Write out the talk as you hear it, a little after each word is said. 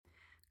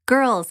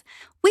Girls,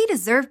 we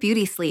deserve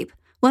beauty sleep.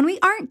 When we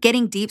aren't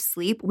getting deep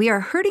sleep, we are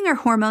hurting our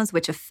hormones,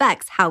 which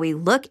affects how we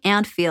look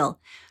and feel.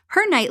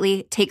 Her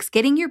Nightly takes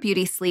getting your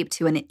beauty sleep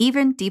to an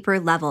even deeper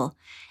level.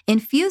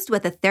 Infused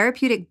with a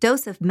therapeutic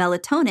dose of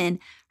melatonin,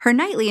 Her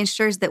Nightly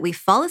ensures that we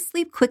fall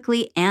asleep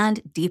quickly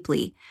and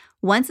deeply.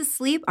 Once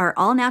asleep, our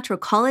all-natural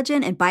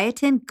collagen and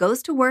biotin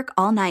goes to work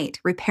all night,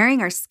 repairing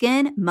our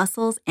skin,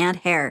 muscles, and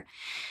hair.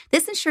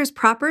 This ensures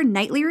proper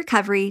nightly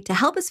recovery to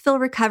help us feel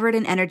recovered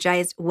and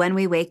energized when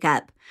we wake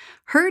up.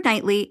 Her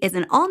Nightly is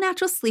an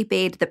all-natural sleep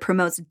aid that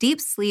promotes deep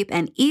sleep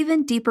and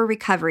even deeper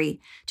recovery.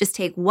 Just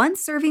take one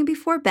serving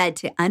before bed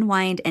to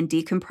unwind and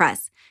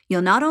decompress.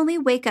 You'll not only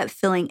wake up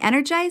feeling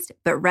energized,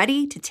 but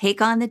ready to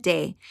take on the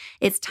day.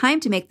 It's time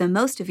to make the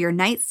most of your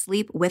night's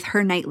sleep with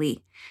Her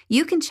Nightly.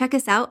 You can check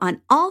us out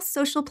on all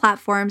social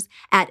platforms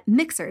at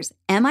Mixhers,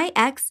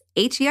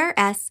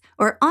 Mixhers,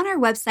 or on our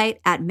website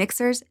at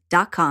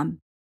mixhers.com.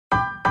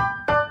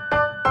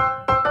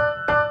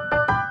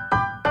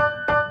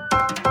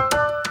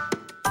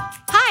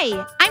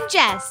 Hi, I'm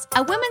Jess,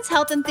 a women's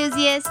health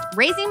enthusiast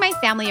raising my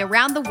family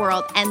around the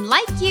world, and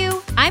like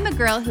you, I'm a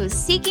girl who's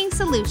seeking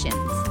solutions.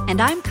 And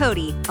I'm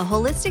Cody, a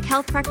holistic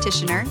health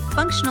practitioner,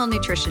 functional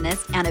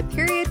nutritionist, and a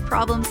period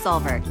problem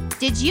solver.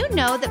 Did you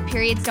know that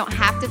periods don't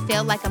have to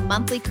feel like a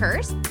monthly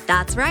curse?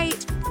 That's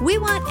right. We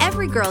want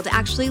every girl to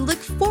actually look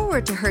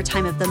forward to her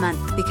time of the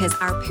month because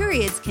our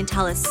periods can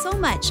tell us so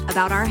much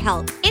about our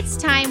health. It's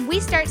time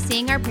we start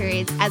seeing our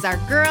periods as our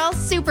girl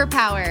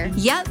superpower.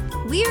 Yep,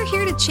 we are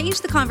here to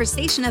change the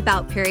conversation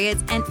about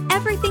periods and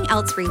everything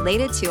else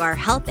related to our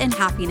health and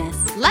happiness.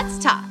 Let's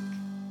talk.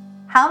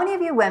 How many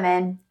of you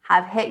women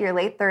have hit your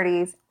late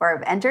 30s or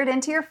have entered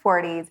into your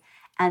 40s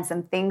and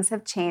some things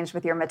have changed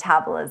with your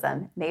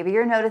metabolism? Maybe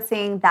you're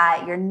noticing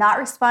that you're not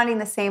responding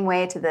the same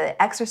way to the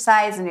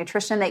exercise and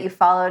nutrition that you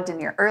followed in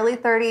your early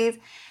 30s,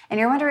 and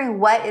you're wondering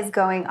what is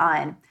going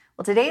on.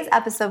 Well, today's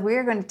episode, we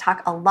are going to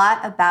talk a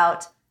lot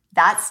about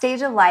that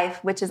stage of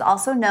life, which is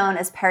also known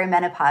as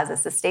perimenopause.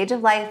 It's the stage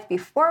of life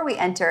before we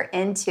enter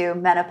into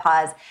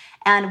menopause.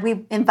 And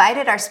we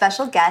invited our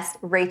special guest,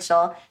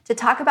 Rachel, to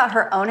talk about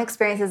her own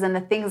experiences and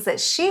the things that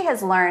she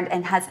has learned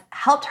and has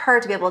helped her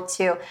to be able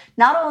to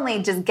not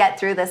only just get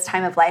through this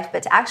time of life,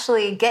 but to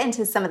actually get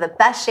into some of the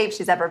best shape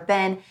she's ever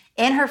been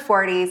in her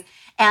 40s.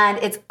 And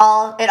it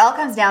all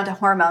comes down to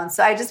hormones.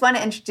 So I just want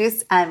to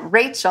introduce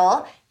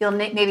Rachel. You'll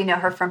maybe know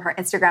her from her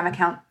Instagram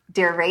account,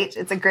 Dear Rach.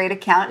 It's a great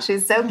account.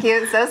 She's so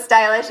cute, so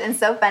stylish, and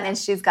so fun. And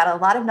she's got a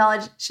lot of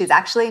knowledge. She's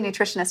actually a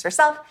nutritionist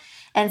herself.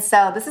 And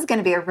so this is going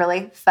to be a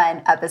really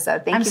fun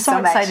episode. Thank you so much.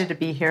 I'm so excited to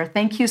be here.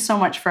 Thank you so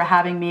much for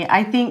having me.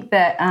 I think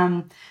that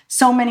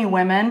so many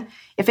women,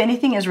 if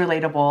anything is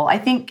relatable, I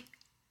think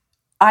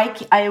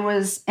I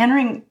was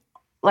entering,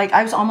 like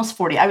I was almost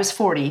 40. I was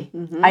 40.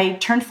 Mm-hmm. I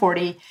turned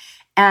 40.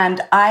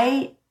 And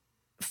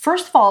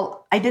first of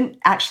all, I didn't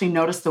actually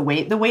notice the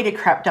weight. The weight had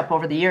crept up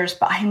over the years,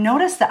 but I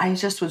noticed that I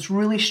just was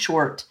really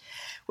short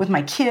with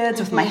my kids,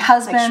 with my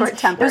husband. Like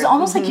short-tempered. It was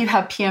almost like you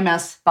have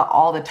PMS, but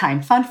all the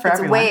time. Fun for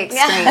everyone. It's way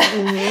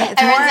extreme. Yeah.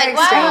 It's more extreme.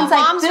 Wow,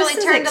 mom's this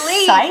really turned is to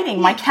leave.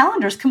 exciting. My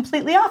calendar's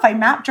completely off. I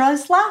mapped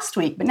drugs last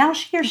week, but now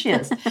here she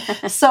is.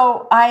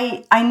 So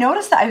I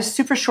noticed that I was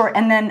super short.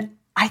 And then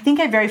I think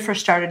I very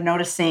first started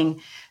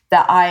noticing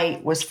that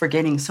I was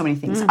forgetting so many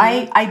things.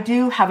 Mm-hmm. I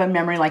do have a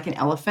memory like an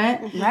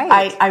elephant.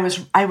 Right. I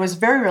was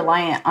very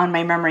reliant on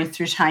my memory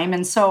through time.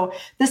 And so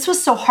this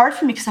was so hard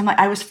for me because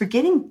I was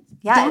forgetting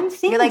dumb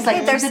things. You're like,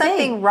 hey, there's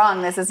something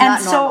wrong. This is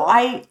not normal.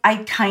 And so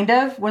I kind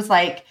of was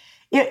like,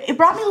 it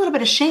brought me a little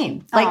bit of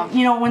shame. Like,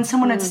 when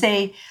someone would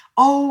say,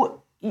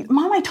 oh,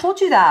 Mom, I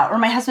told you that. Or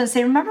my husband would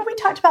say, remember we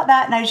talked about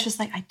that? And I was just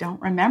like, I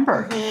don't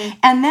remember. Mm-hmm.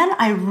 And then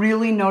I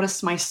really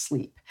noticed my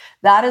sleep.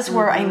 That is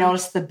where I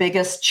noticed the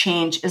biggest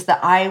change is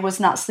that I was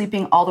not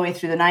sleeping all the way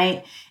through the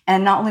night.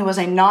 And not only was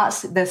I not,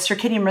 the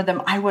circadian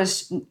rhythm,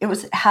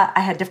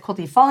 I had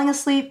difficulty falling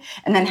asleep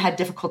and then had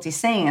difficulty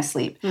staying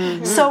asleep.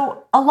 Mm-hmm.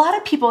 So a lot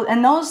of people,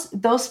 and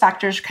those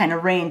factors kind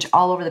of range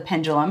all over the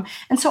pendulum.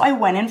 And so I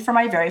went in for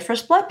my very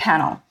first blood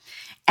panel.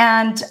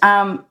 And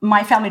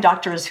my family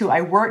doctor is who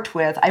I worked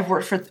with. I've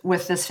worked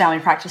with this family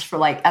practice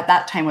for at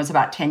that time was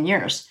about 10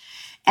 years.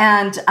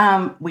 And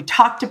we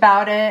talked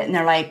about it, and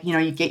they're like,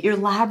 you get your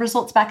lab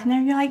results back,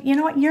 and you're like, you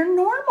know what, you're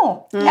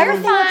normal.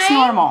 Everything looks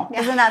normal.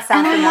 Doesn't that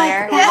sound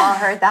familiar? We've all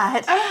heard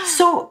that.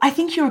 So I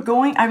think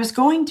I was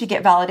going to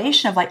get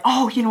validation of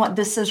oh, you know what,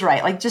 this is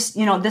right. Like, just,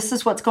 this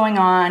is what's going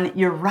on.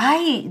 You're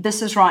right.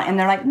 This is wrong. And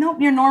they're like, nope,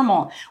 you're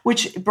normal,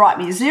 which brought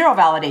me zero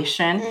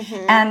validation.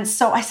 Mm-hmm. And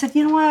so I said,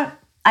 you know what?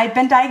 I've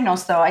been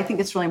diagnosed, though. I think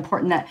it's really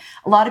important that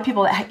a lot of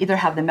people that either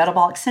have the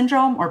metabolic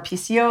syndrome or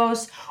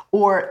PCOS,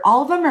 or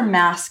all of them are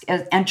masked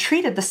and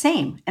treated the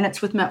same, and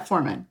it's with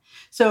metformin.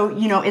 So,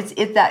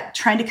 it's that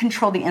trying to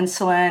control the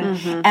insulin.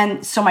 Mm-hmm.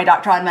 And so my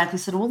doctor automatically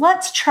said, well,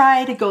 let's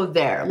try to go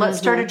there. Let's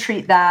start to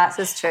treat that.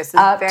 This is true. It's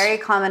a very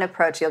common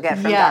approach you'll get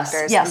from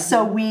doctors. Yes. Mm-hmm.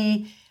 So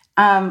we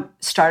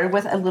started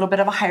with a little bit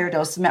of a higher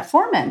dose of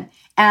metformin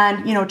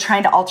and,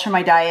 trying to alter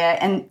my diet.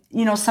 And,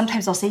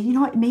 sometimes I'll say, you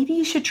know what, maybe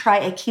you should try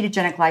a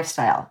ketogenic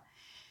lifestyle.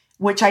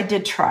 which I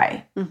did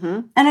try.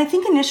 And I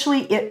think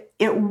initially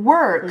it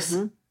works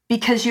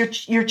because you're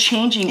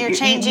changing. You're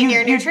changing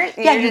your nutrients.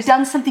 Yeah, you've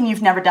done something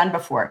you've never done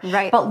before.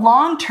 Right. But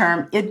long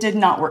term, it did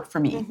not work for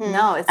me.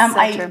 No, it's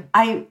so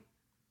true.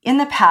 In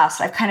the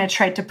past, I've kind of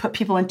tried to put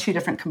people in two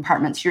different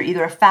compartments. You're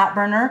either a fat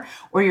burner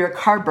or you're a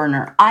carb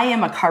burner. I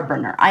am a carb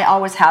burner. I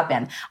always have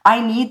been. I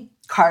need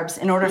carbs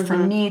in order for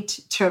me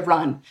to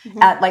run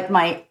at like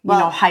my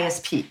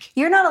highest peak.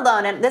 You're not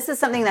alone. And this is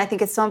something that I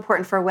think is so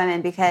important for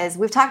women, because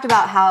we've talked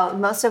about how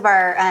most of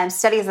our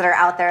studies that are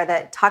out there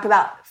that talk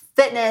about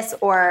fitness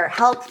or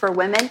health for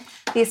women,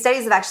 these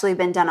studies have actually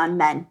been done on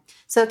men.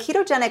 So a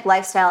ketogenic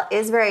lifestyle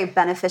is very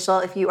beneficial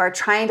if you are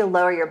trying to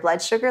lower your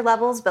blood sugar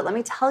levels, but let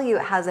me tell you,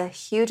 it has a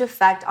huge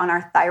effect on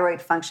our thyroid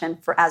function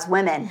as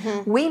women.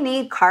 We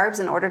need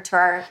carbs in order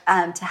to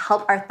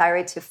help our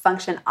thyroid to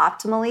function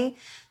optimally.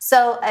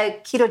 So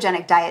a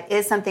ketogenic diet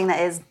is something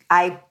that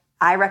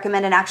I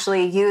recommend and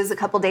actually use a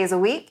couple days a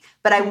week,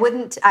 but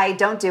I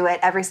don't do it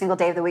every single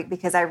day of the week,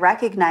 because I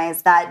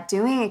recognize that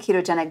doing a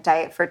ketogenic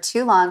diet for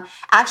too long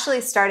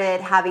actually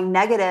started having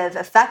negative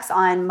effects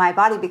on my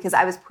body because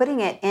I was putting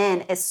it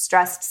in a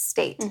stressed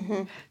state.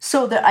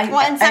 So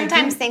and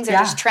sometimes things are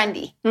just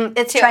trendy.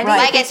 It's trendy. trendy.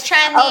 Like it's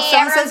trendy.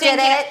 Oh, so did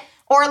it.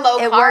 Or low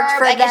It carb. worked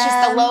for Like it's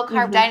just the them. low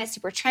carb diet is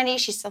super trendy.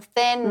 She's so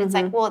thin. And it's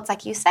like, well, it's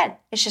like you said,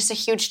 it's just a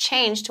huge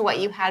change to what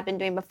you had been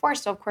doing before.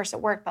 So of course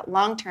it worked, but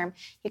long term,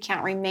 you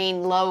can't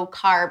remain low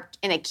carb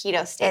in a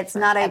keto state. It's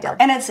not ideal.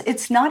 And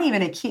it's not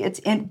even a key.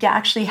 It's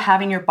actually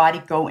having your body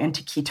go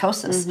into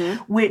ketosis,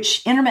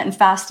 which intermittent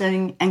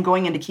fasting and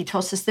going into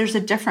ketosis, there's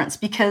a difference,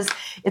 because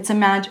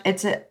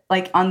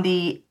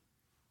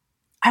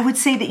I would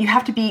say that you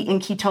have to be in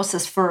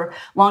ketosis for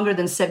longer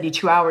than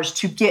 72 hours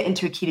to get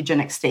into a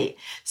ketogenic state.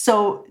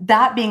 So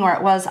that being where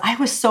it was, I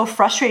was so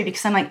frustrated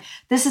because I'm like,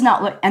 this is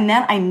not, and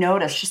then I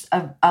noticed just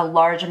a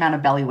large amount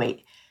of belly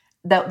weight.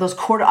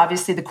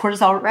 Obviously the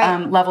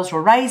cortisol levels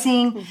were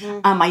rising.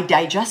 My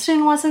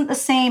digestion wasn't the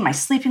same. My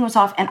sleeping was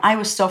off, and I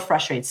was so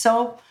frustrated.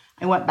 So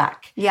I went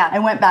back. I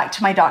went back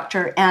to my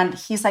doctor, and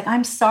he's like,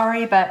 I'm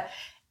sorry,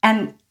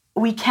 and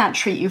we can't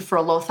treat you for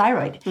a low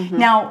thyroid.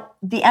 Now,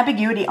 the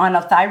ambiguity on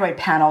a thyroid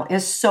panel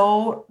is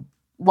so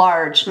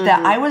large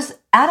that I was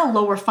at a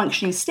lower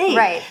functioning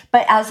state,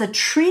 but as a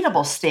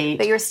treatable state.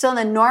 But you're still in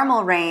the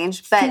normal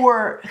range. But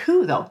for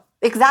who, though?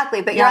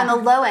 Exactly, but you're on the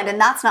low end, and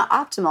that's not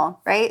optimal,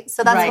 right?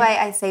 So that's why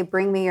I say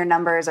bring me your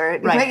numbers, or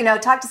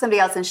talk to somebody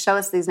else and show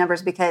us these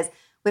numbers, because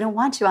we don't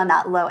want you on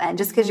that low end.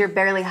 Just because you're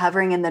barely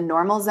hovering in the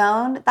normal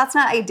zone, that's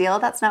not ideal.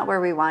 That's not where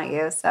we want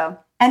you. So.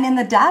 And in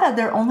the data,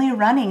 they're only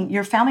running,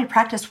 your family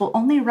practice will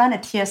only run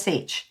a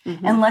TSH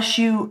unless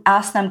you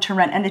ask them to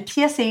run. And a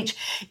TSH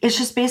is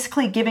just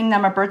basically giving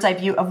them a bird's eye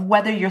view of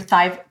whether your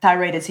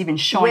thyroid is even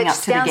showing up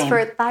to the game. Which stands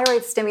for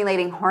thyroid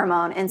stimulating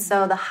hormone. And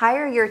so the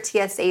higher your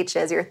TSH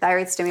is, your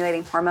thyroid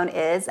stimulating hormone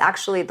is,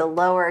 actually the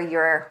lower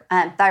your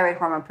thyroid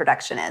hormone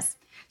production is.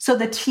 So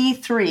the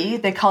T3,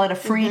 they call it a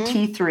free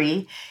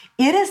T3,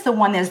 it is the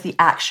one that is the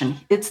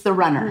action. It's the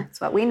runner. That's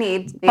what we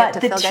need. But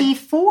the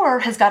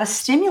T4 has got to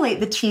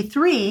stimulate the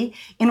T3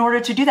 in order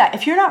to do that.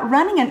 If you're not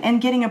running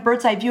and getting a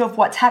bird's eye view of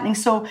what's happening.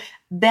 So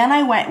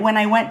then when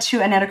I went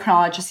to an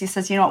endocrinologist, he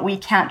says, you know what, we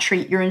can't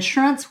treat. Your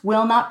insurance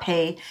will not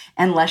pay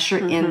unless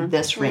you're in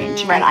this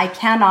range. And I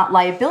cannot,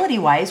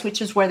 liability-wise,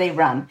 which is where they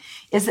run,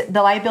 is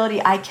the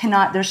liability,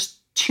 there's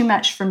too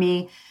much for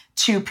me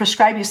to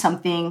prescribe you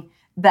something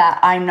that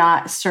I'm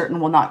not certain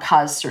will not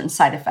cause certain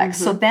side effects.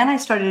 So then I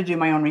started to do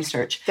my own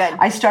research. Good.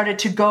 I started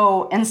to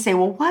go and say,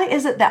 well, what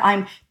is it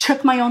that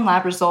took my own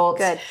lab results.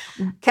 Good.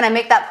 Can I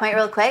make that point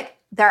real quick?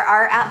 There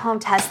are at-home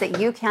tests that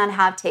you can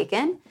have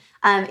taken.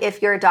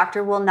 If your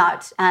doctor will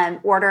not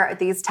order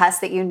these tests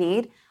that you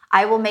need,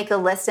 I will make a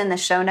list in the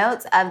show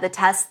notes of the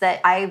tests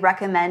that I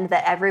recommend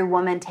that every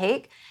woman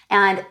take.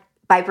 And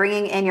by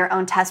bringing in your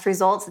own test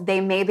results,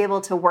 they may be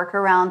able to work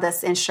around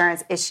this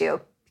insurance issue,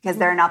 because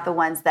they're not the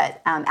ones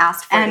that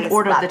asked for and these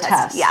ordered lab the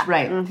tests. test. Yeah.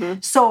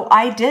 Right. So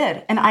I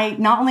did. And I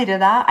not only did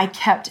that, I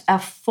kept a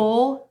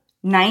full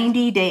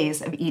 90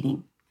 days of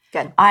eating.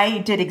 Good. I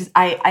did.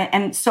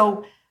 And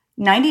so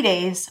 90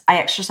 days, I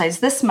exercised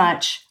this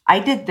much. I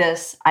did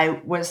this. I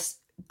was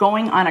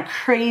going on a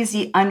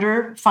crazy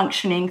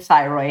under-functioning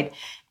thyroid.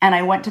 And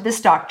I went to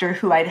this doctor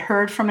who I'd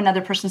heard from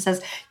another person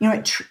says, you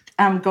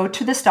know, go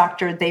to this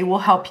doctor. They will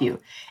help you.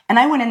 And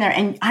I went in there,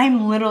 and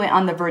I'm literally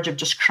on the verge of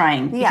just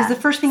crying. Because the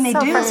first thing they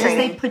do is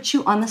they put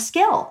you on the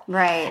scale.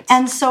 Right.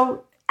 And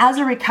so as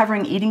a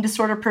recovering eating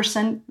disorder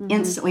person,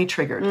 instantly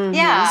triggered.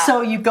 Yeah.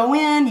 So you go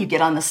in, you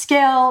get on the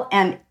scale.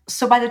 And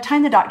so by the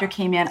time the doctor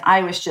came in,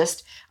 I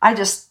just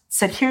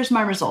said, here's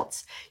my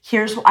results.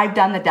 I've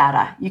done the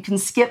data. You can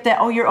skip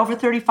that, you're over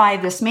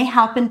 35. This may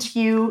happen to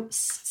you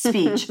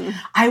speech.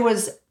 I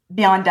was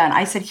beyond done.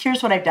 I said,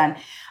 here's what I've done.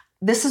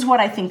 This is what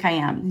I think I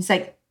am.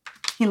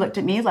 He looked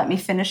at me, let me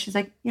finish. He's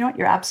like, you know what?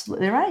 You're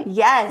absolutely right.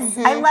 Yes.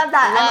 I love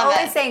that. I'm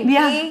always saying,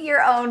 be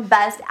your own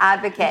best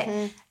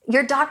advocate.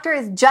 your doctor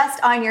is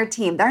just on your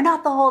team. They're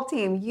not the whole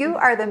team. You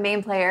are the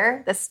main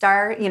player, the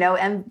star,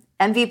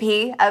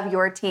 MVP of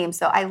your team.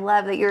 So I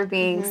love that you're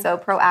being so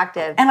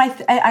proactive. And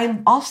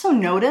I also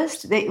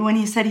noticed that when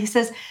he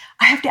says,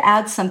 I have to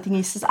add something.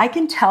 He says, I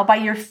can tell by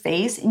your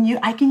face, and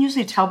I can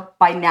usually tell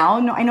by now,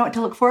 I know what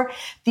to look for,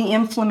 the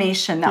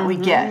inflammation that we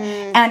get.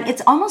 And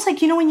it's almost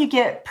like, when you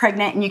get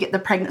pregnant and you get the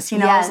pregnancy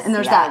nose and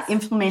there's that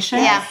inflammation,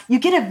 you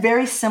get a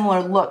very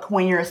similar look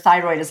when your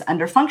thyroid is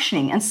under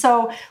functioning. And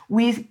so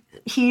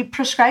he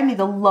prescribed me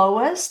the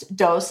lowest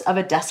dose of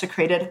a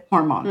desiccated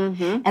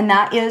hormone. And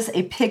that is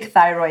a pig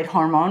thyroid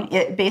hormone.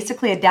 It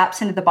basically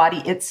adapts into the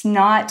body. It's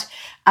not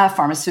a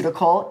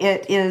pharmaceutical.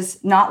 It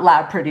is not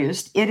lab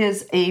produced. It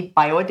is a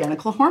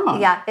bioidentical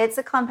hormone. Yeah, it's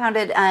a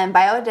compounded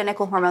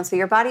bioidentical hormone. So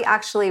your body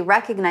actually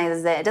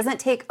recognizes it. It doesn't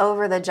take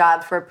over the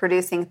job for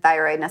producing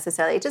thyroid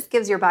necessarily. It just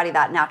gives your body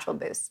that natural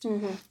boost.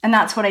 And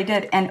that's what I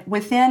did. And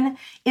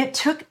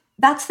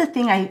that's the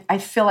thing I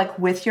feel like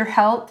with your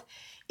health,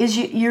 is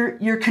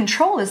your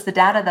control is the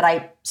data that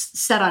I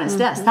set on his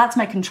desk. That's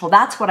my control.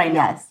 That's what I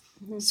know.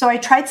 So I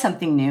tried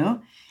something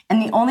new.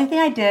 And the only thing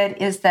I did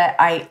is that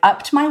I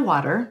upped my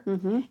water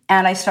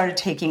and I started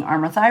taking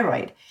Armour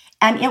Thyroid.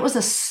 And it was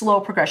a slow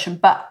progression.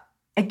 But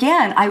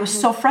again, I was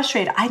so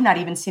frustrated. I had not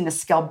even seen the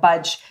scale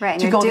budge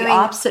to go the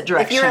opposite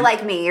direction. If you were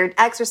like me, you're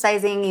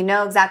exercising, you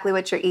know exactly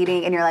what you're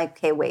eating, and you're like,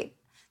 okay, wait.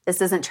 This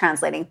isn't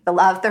translating. The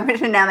law of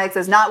thermodynamics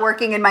is not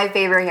working in my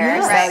favor here.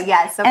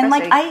 Yes. So and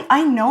like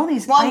I know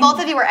these. Well, both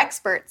of you were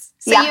experts,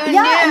 so you knew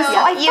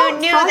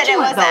that it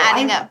wasn't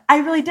adding up. I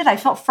really did. I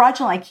felt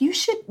fraudulent. Like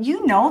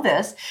you know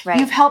this. Right.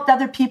 You've helped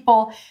other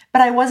people,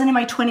 but I wasn't in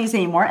my 20s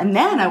anymore, and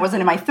then I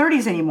wasn't in my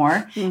 30s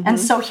anymore. And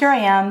so here I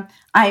am.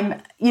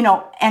 I'm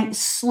and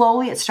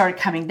slowly it started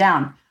coming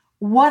down.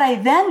 What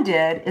I then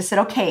did is said,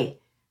 okay,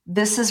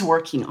 this is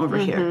working over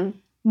here.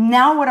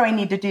 Now what do I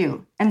need to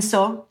do? And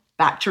so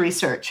back to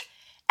research.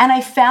 And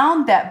I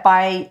found that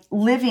by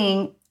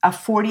living a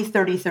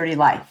 40-30-30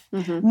 life,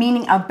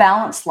 meaning a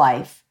balanced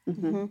life,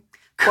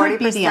 could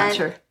be the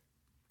answer.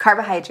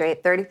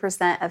 Carbohydrate,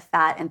 30% of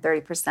fat, and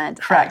 30%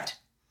 correct.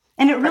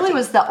 And it really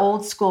was the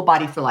old school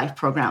Body for Life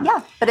program.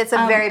 Yeah, but it's a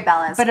very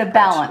balanced But a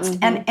balanced.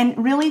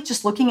 And really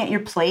just looking at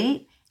your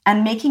plate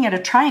and making it a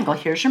triangle.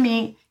 Here's your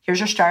meat, here's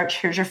your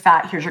starch, here's your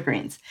fat, here's your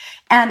greens.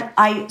 And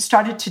I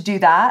started to do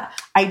that.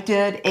 I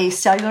did a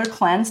cellular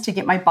cleanse to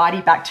get my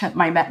body back to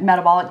my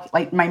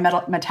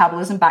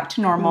metabolism back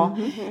to normal.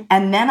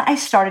 And then I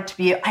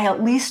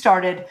at least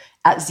started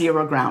at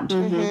 0 ground.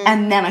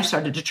 And then I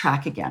started to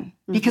track again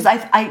because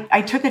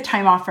I took a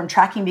time off from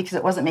tracking because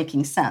it wasn't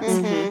making sense.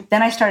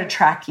 Then I started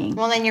tracking.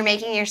 Well, then you're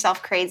making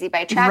yourself crazy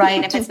by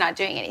tracking if it's not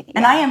doing anything.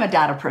 And I am a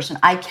data person.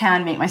 I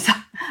can make myself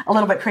a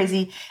little bit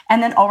crazy.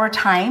 And then over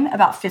time,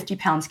 about 50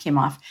 pounds came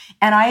off.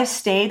 And I have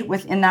stayed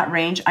within that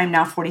range. I'm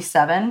now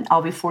 47.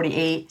 I'll be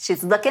 48.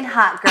 She's looking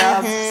hot,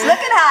 girl. She's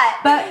looking hot.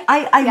 But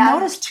I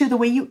noticed, too, the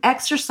way you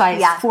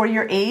exercise for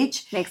your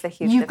age makes a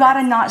huge You've got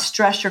to not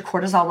stress your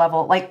cortisol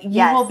level. Like,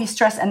 you will be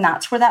stressed. And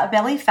that's where that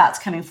belly fat's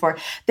coming for.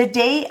 The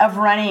day of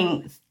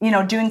running,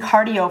 doing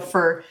cardio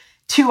for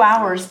 2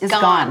 hours is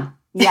gone.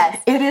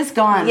 Yes. It is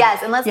gone.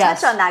 Yes. And let's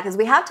touch on that because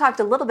we have talked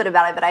a little bit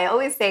about it, but I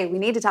always say we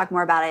need to talk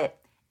more about it.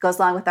 Goes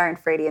along with our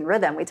infradian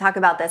rhythm. We talk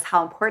about this,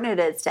 how important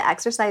it is to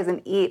exercise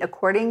and eat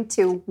according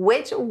to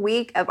which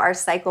week of our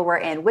cycle we're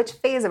in, which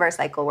phase of our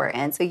cycle we're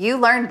in. So you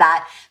learned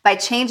that by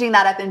changing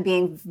that up and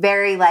being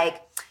very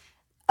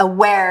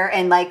aware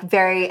and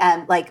very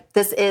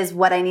this is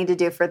what I need to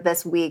do for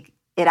this week.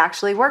 It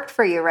actually worked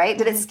for you, right?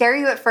 Did it scare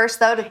you at first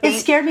though? It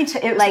scared me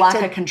to lack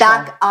of control.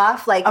 Back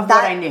off of that,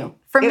 what I knew.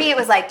 For me, it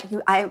was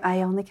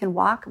I only can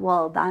walk.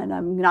 Well, then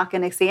I'm not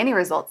going to see any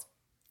results.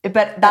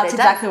 But that's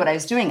exactly what I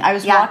was doing. I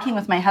was walking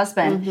with my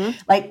husband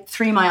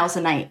 3 miles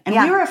a night. And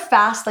we were a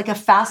fast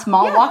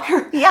mall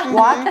walker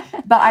walk.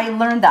 But I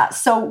learned that.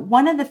 So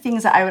one of the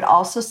things that I would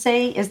also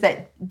say is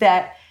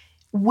that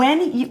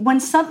when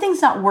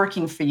something's not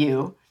working for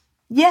you,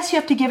 yes, you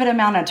have to give it an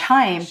amount of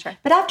time. Sure.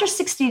 But after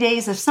 60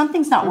 days, if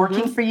something's not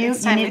working for you,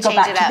 you need to go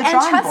back to the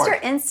drawing board. And trust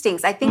your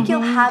instincts. I think you'll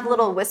have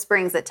little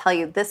whisperings that tell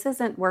you this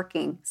isn't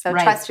working. So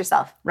trust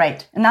yourself.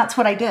 Right. And that's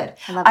what I did.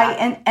 I love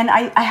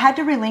that. I had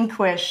to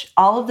relinquish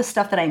all of the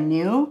stuff that I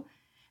knew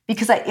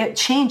because it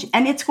changed.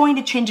 And it's going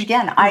to change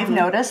again. I've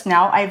noticed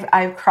now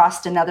I've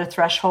crossed another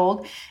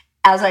threshold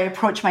as I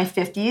approach my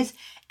 50s.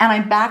 And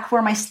I'm back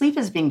where my sleep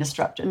is being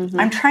disrupted.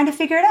 I'm trying to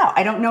figure it out.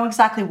 I don't know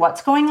exactly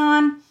what's going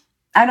on.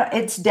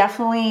 It's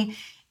definitely,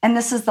 and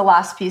this is the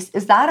last piece,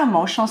 is that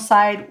emotional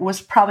side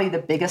was probably the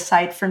biggest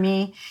side for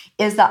me,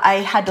 is that I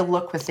had to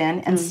look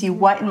within and see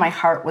what in my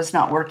heart was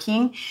not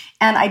working.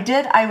 And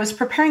I was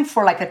preparing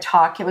for a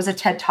talk. It was a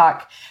TED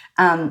Talk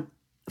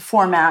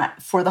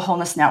format for the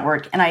Wholeness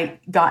Network. And I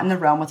got in the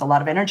realm with a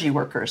lot of energy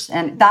workers.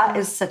 And that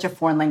is such a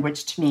foreign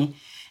language to me.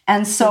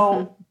 And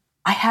so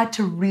I had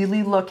to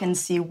really look and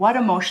see what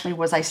emotionally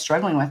was I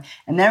struggling with.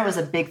 And there was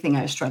a big thing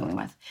I was struggling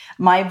with.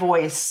 My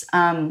voice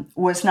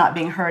was not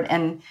being heard.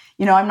 And,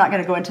 I'm not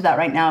going to go into that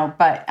right now,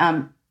 but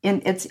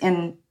it's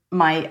in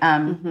my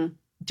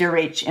Dear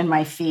Rach in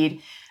my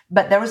feed.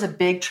 but there was a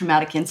big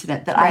traumatic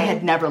incident that I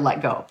had never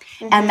let go.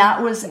 And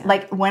that was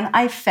like when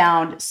I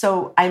found,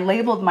 so I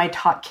labeled my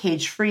talk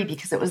cage free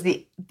because it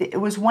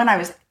was when I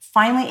was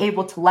finally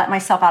able to let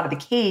myself out of the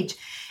cage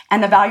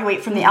and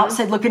evaluate from the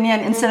outside looking in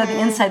instead of the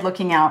inside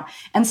looking out.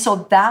 And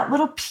so that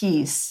little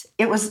piece,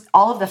 it was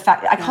all of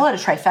the I call it a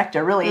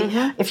trifecta, really,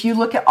 if you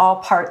look at all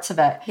parts of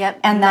it.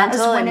 And that is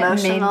when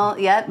emotional,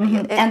 it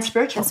made, and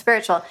spiritual. And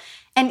spiritual.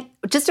 And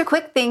just a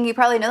quick thing, you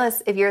probably know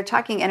this, if you're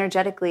talking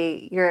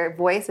energetically, your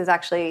voice is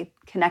actually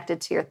connected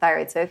to your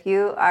thyroid. So if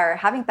you are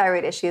having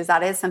thyroid issues,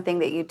 that is something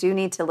that you do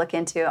need to look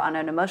into on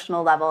an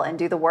emotional level and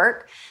do the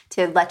work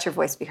to let your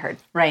voice be heard.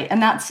 Right.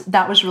 And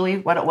that was really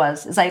what it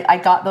was, is I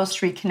got those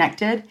three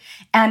connected.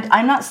 And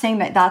I'm not saying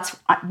that that's,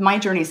 my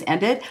journey's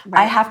ended.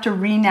 Right. I have to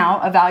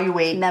now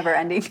evaluate. Never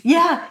ending.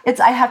 Yeah.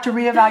 I have to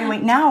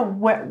reevaluate now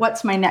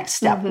what's my next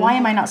step? Why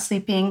am I not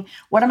sleeping?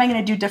 What am I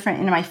going to do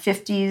different in my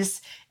 50s?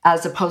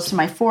 As opposed to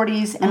my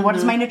 40s, and what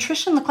does my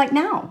nutrition look like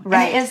now?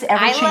 Right, and it is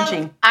ever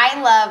changing.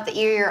 I love that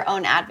you're your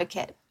own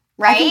advocate,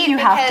 right? I think you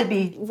have to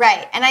be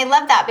right, and I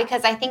love that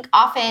because I think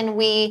often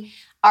we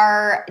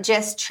are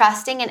just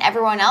trusting in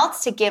everyone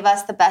else to give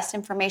us the best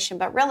information,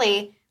 but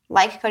really,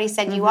 like Cody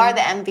said, you are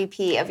the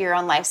MVP of your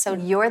own life. So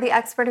you're the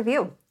expert of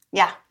you.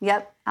 Yeah.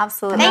 Yep.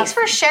 Absolutely. Thanks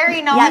for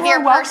sharing all of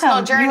your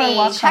personal journey.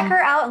 Check her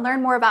out and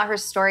learn more about her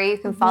story. You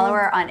can follow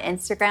her on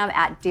Instagram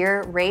at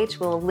Dear Rach.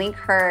 We'll link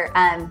her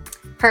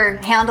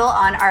handle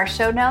on our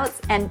show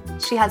notes. And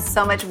she has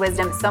so much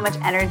wisdom, so much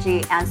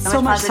energy, and so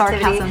much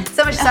positivity. Sarcasm.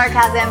 So much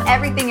sarcasm.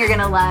 Everything you're going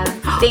to love.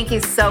 Thank you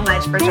so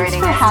much for joining us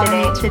today. Thanks for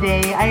having me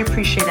today. I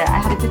appreciate it. I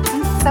had a good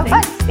time. So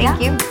fun. Thank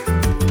you.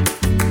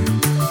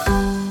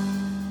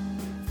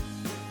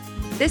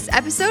 This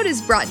episode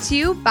is brought to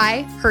you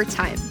by Her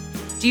Time.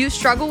 Do you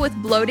struggle with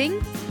bloating,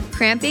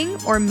 cramping,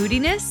 or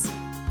moodiness?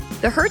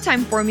 The Her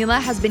Time formula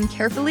has been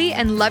carefully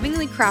and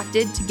lovingly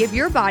crafted to give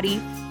your body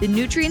the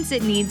nutrients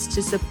it needs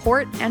to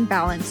support and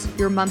balance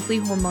your monthly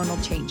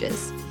hormonal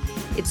changes.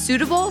 It's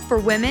suitable for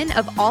women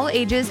of all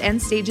ages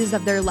and stages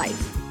of their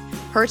life.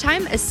 Her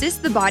Time assists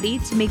the body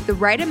to make the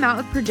right amount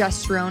of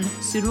progesterone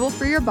suitable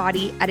for your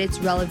body at its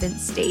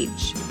relevant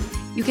stage.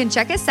 You can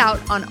check us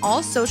out on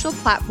all social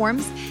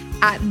platforms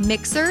at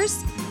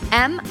Mixhers,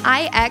 Mixhers,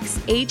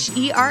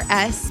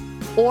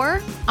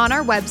 or on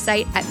our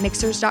website at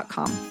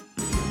mixhers.com.